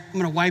say, I'm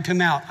gonna wipe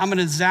him out. I'm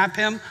gonna zap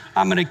him,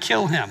 I'm gonna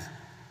kill him.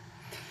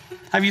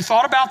 Have you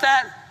thought about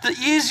that? The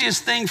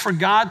easiest thing for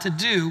God to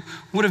do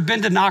would have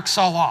been to knock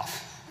Saul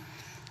off.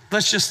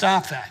 Let's just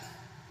stop that.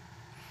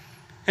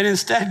 And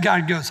instead,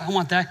 God goes, I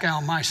want that guy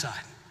on my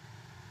side.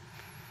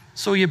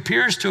 So he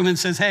appears to him and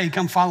says, hey,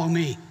 come follow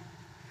me.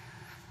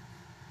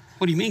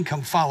 What do you mean,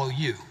 come follow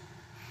you?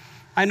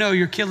 I know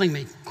you're killing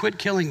me. Quit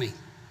killing me.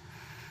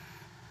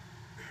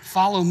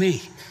 Follow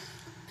me.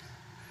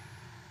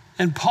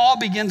 And Paul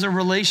begins a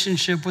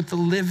relationship with the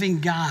living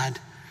God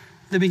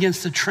that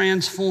begins to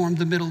transform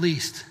the Middle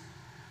East.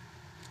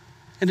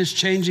 And it's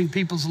changing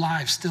people's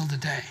lives still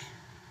today.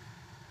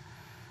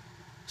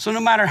 So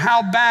no matter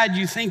how bad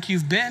you think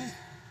you've been,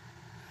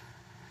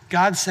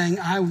 God's saying,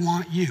 I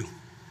want you.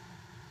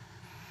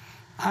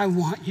 I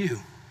want you.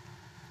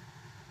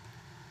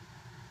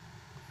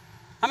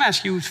 I'm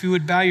asking you if you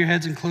would bow your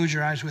heads and close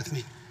your eyes with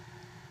me.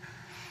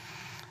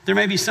 There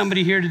may be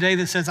somebody here today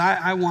that says,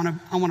 I want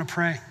to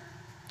pray.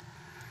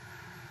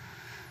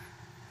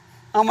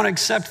 I'm going to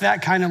accept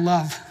that kind of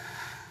love.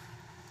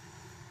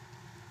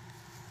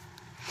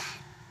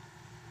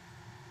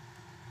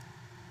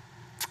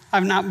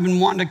 I've not been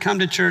wanting to come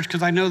to church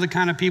because I know the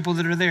kind of people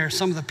that are there.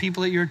 Some of the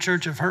people at your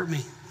church have hurt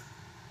me.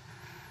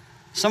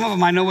 Some of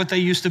them, I know what they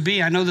used to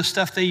be. I know the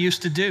stuff they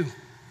used to do.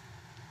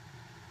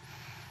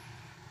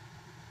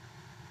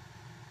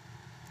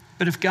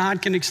 But if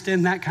God can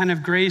extend that kind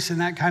of grace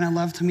and that kind of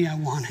love to me, I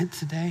want it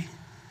today.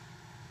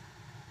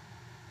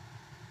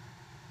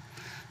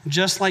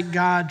 Just like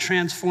God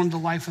transformed the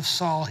life of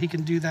Saul, he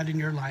can do that in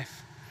your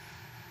life.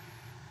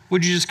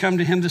 Would you just come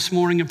to him this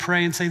morning and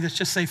pray and say this?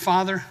 Just say,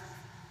 Father,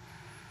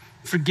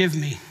 forgive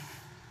me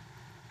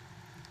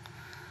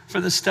for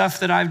the stuff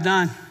that I've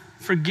done.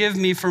 Forgive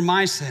me for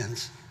my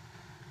sins.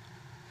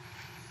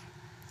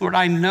 Lord,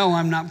 I know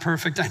I'm not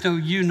perfect. I know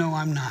you know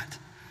I'm not.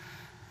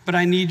 But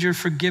I need your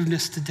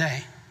forgiveness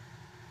today.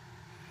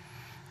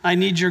 I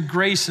need your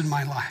grace in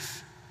my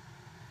life.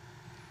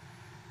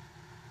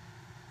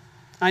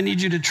 I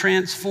need you to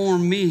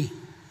transform me.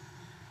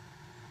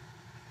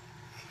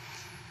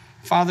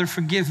 Father,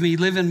 forgive me.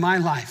 Live in my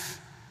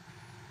life.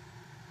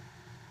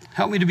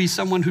 Help me to be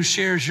someone who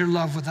shares your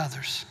love with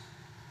others.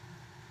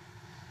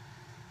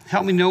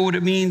 Help me know what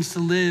it means to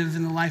live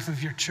in the life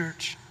of your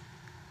church.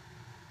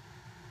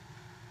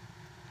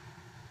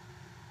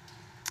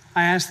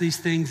 I ask these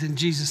things in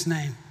Jesus'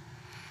 name.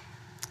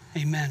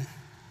 Amen.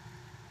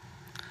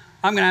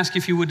 I'm going to ask you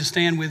if you would to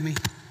stand with me.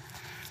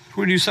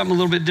 We're going to do something a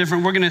little bit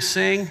different. We're going to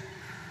sing.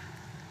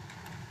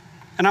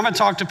 And I'm going to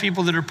talk to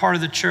people that are part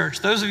of the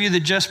church. Those of you that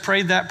just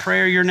prayed that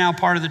prayer, you're now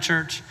part of the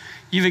church.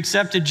 You've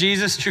accepted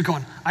Jesus. You're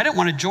going, I didn't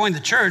want to join the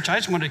church. I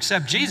just want to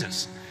accept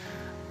Jesus.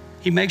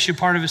 He makes you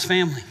part of his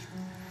family.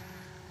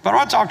 But I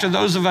want to talk to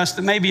those of us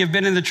that maybe have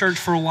been in the church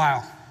for a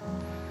while.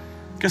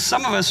 Because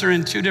some of us are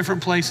in two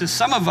different places.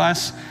 Some of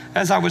us,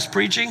 as I was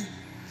preaching,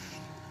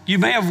 you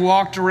may have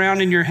walked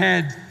around in your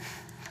head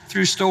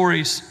through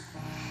stories,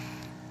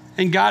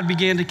 and God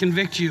began to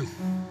convict you,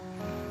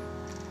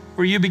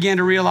 where you began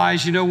to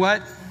realize, you know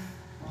what?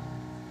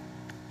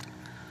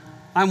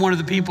 I'm one of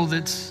the people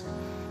that's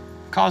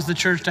caused the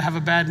church to have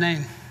a bad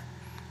name.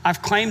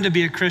 I've claimed to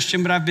be a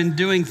Christian, but I've been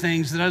doing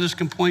things that others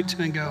can point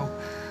to and go,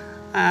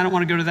 I don't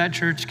want to go to that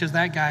church because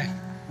that guy,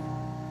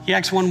 he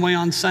acts one way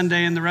on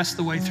Sunday and the rest of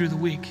the way through the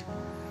week.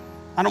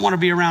 I don't want to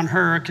be around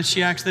her because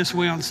she acts this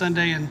way on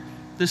Sunday and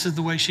this is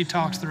the way she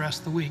talks the rest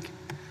of the week.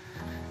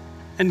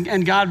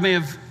 And God may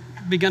have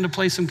begun to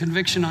place some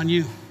conviction on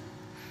you.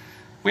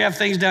 We have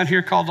things down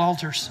here called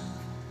altars.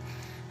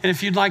 And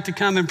if you'd like to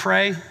come and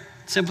pray,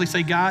 simply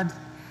say, God,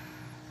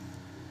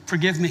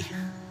 forgive me.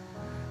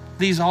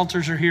 These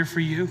altars are here for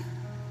you.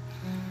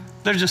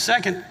 There's a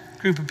second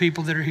group of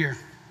people that are here.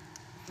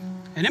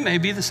 And it may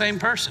be the same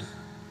person.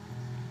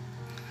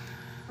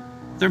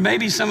 There may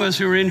be some of us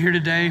who are in here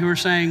today who are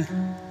saying,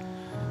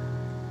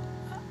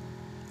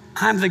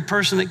 I'm the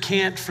person that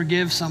can't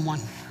forgive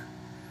someone.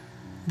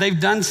 They've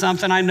done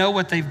something. I know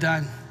what they've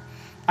done.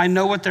 I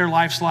know what their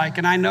life's like.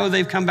 And I know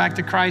they've come back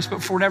to Christ,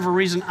 but for whatever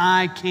reason,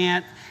 I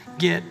can't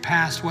get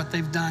past what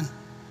they've done.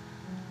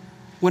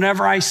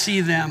 Whenever I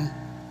see them,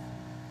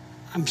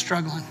 I'm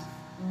struggling.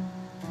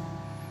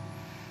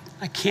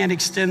 I can't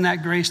extend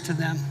that grace to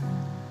them.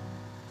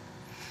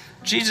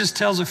 Jesus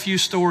tells a few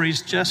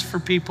stories just for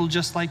people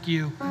just like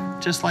you,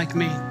 just like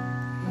me.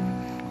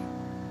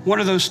 One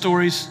of those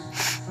stories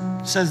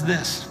says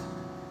this: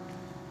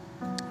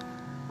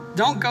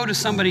 don't go to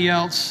somebody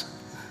else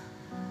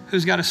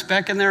who's got a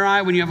speck in their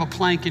eye when you have a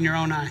plank in your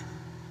own eye.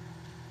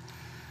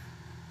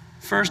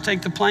 First,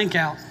 take the plank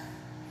out.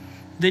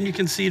 Then you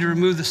can see to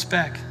remove the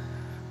speck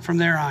from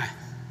their eye.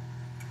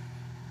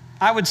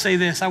 I would say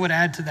this, I would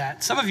add to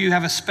that. Some of you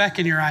have a speck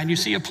in your eye and you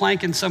see a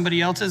plank in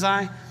somebody else's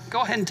eye.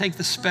 Go ahead and take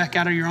the speck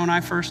out of your own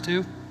eye first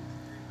too.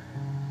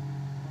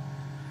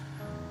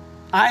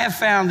 I have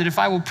found that if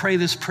I will pray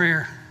this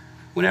prayer,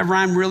 whenever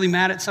I'm really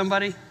mad at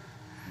somebody,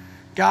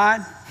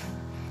 God,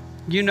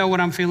 you know what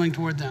I'm feeling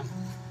toward them.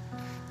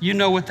 You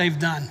know what they've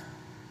done.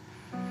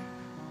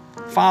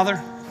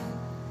 Father,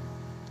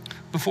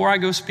 before I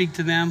go speak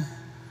to them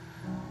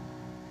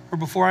or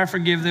before I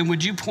forgive them,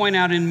 would you point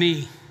out in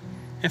me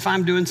if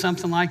I'm doing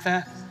something like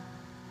that?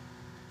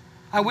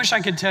 I wish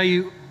I could tell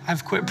you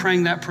I've quit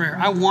praying that prayer.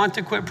 I want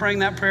to quit praying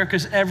that prayer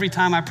because every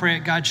time I pray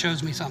it, God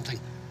shows me something.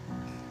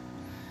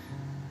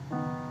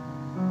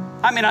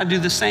 I may not do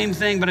the same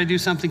thing, but I do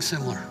something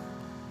similar.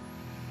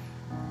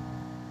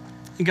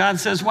 And God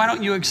says, why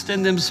don't you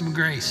extend them some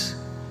grace?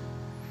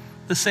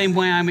 The same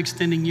way I'm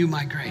extending you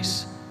my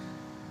grace.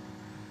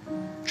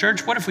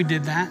 Church, what if we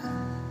did that?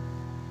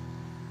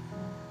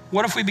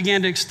 What if we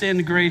began to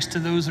extend grace to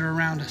those that are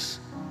around us?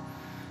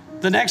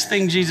 The next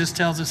thing Jesus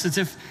tells us is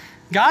if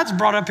God's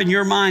brought up in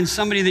your mind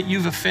somebody that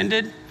you've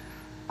offended,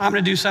 I'm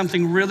going to do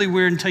something really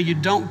weird and tell you,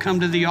 don't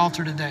come to the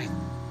altar today.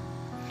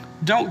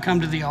 Don't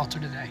come to the altar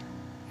today.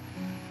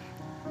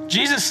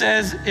 Jesus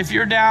says, if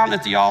you're down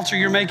at the altar,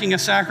 you're making a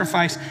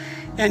sacrifice,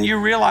 and you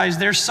realize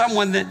there's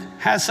someone that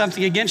has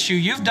something against you,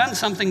 you've done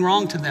something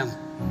wrong to them.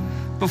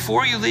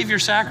 Before you leave your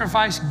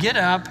sacrifice, get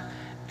up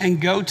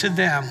and go to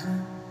them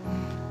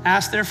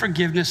ask their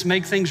forgiveness,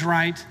 make things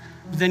right,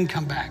 then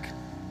come back.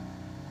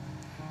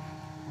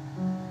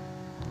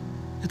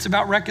 It's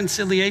about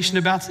reconciliation.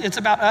 It's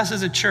about us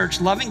as a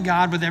church loving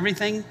God with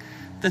everything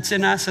that's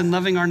in us and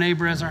loving our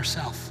neighbor as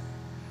ourselves.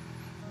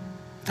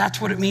 That's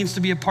what it means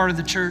to be a part of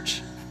the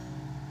church.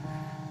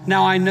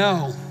 Now I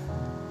know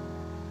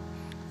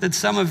that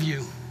some of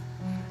you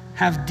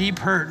have deep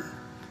hurt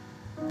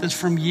that's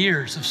from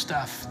years of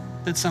stuff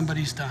that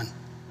somebody's done.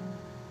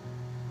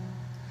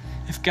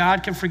 If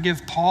God can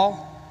forgive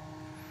Paul,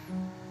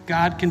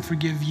 God can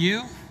forgive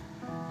you,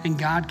 and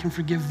God can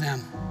forgive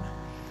them.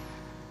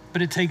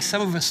 But it takes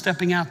some of us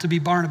stepping out to be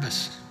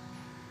Barnabas,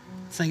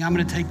 saying, I'm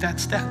gonna take that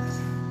step.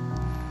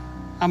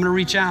 I'm gonna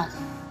reach out.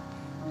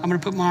 I'm gonna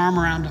put my arm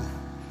around them,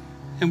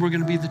 and we're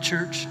gonna be the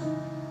church.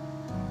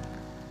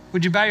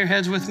 Would you bow your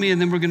heads with me,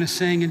 and then we're gonna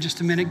sing in just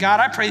a minute. God,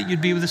 I pray that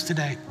you'd be with us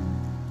today.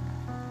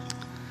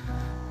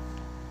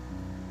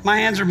 My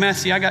hands are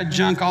messy. I got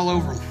junk all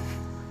over them.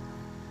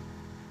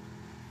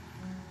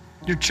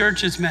 Your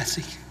church is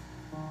messy.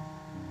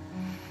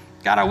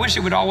 God, I wish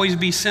it would always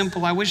be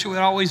simple. I wish it would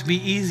always be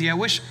easy. I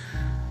wish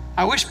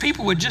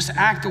people would just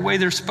act the way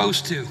they're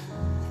supposed to.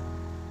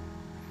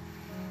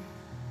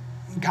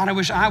 God, I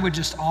wish I would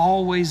just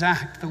always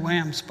act the way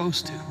I'm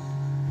supposed to.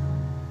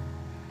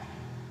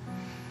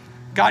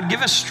 God,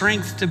 give us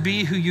strength to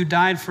be who you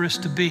died for us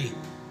to be.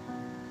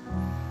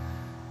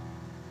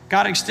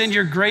 God, extend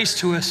your grace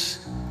to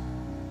us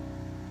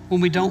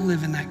when we don't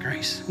live in that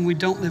grace, when we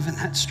don't live in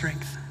that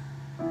strength.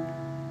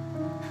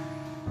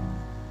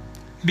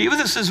 Be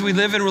with us as we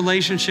live in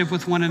relationship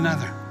with one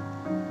another.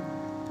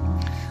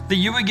 That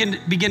you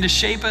begin to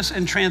shape us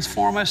and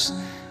transform us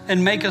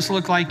and make us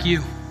look like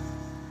you.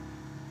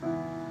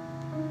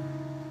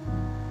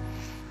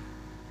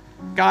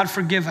 God,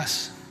 forgive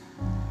us.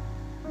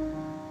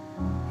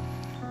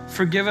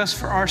 Forgive us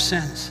for our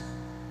sins.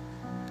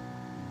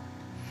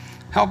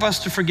 Help us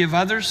to forgive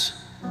others,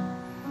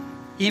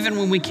 even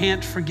when we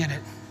can't forget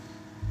it.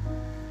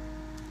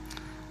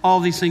 All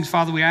these things,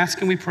 Father, we ask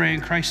and we pray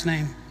in Christ's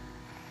name.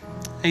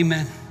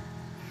 Amen.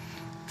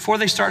 Before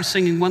they start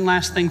singing, one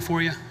last thing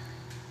for you.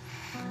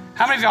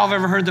 How many of y'all have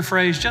ever heard the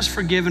phrase, just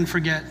forgive and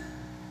forget?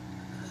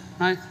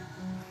 Right?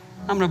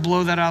 I'm gonna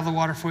blow that out of the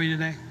water for you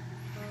today,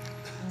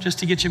 just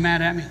to get you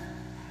mad at me.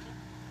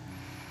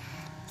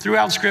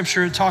 Throughout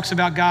Scripture, it talks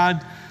about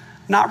God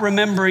not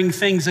remembering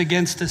things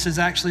against us is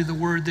actually the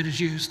word that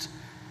is used.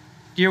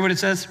 Do you hear what it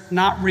says?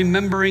 Not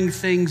remembering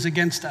things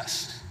against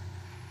us.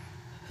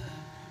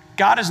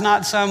 God is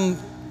not some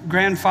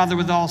grandfather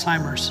with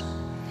Alzheimer's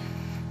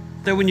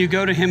that when you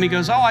go to him, he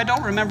goes, oh, I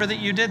don't remember that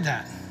you did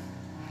that.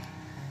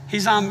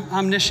 He's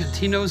omniscient.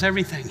 He knows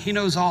everything. He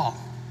knows all.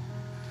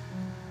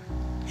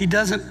 He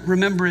doesn't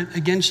remember it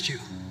against you.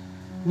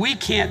 We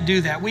can't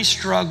do that. We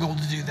struggle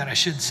to do that, I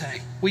should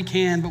say. We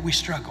can, but we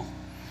struggle.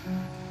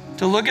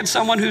 To look at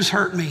someone who's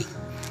hurt me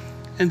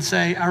and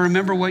say, I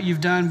remember what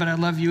you've done, but I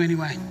love you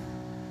anyway.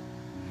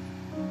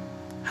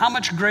 How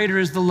much greater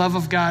is the love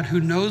of God who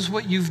knows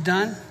what you've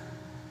done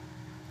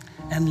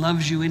and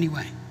loves you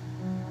anyway?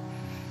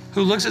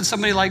 Who looks at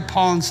somebody like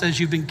Paul and says,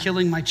 you've been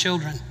killing my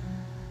children,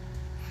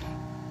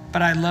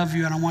 but I love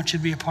you and I want you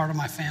to be a part of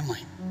my family.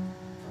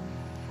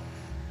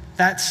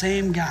 That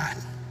same God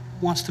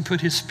wants to put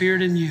his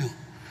spirit in you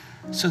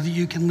so that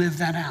you can live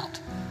that out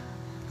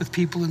with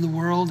people in the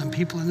world and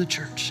people in the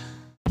church.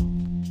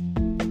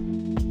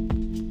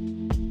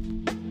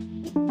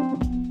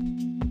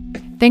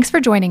 Thanks for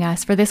joining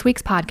us for this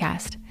week's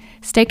podcast.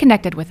 Stay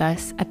connected with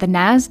us at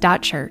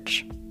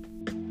thenaz.church.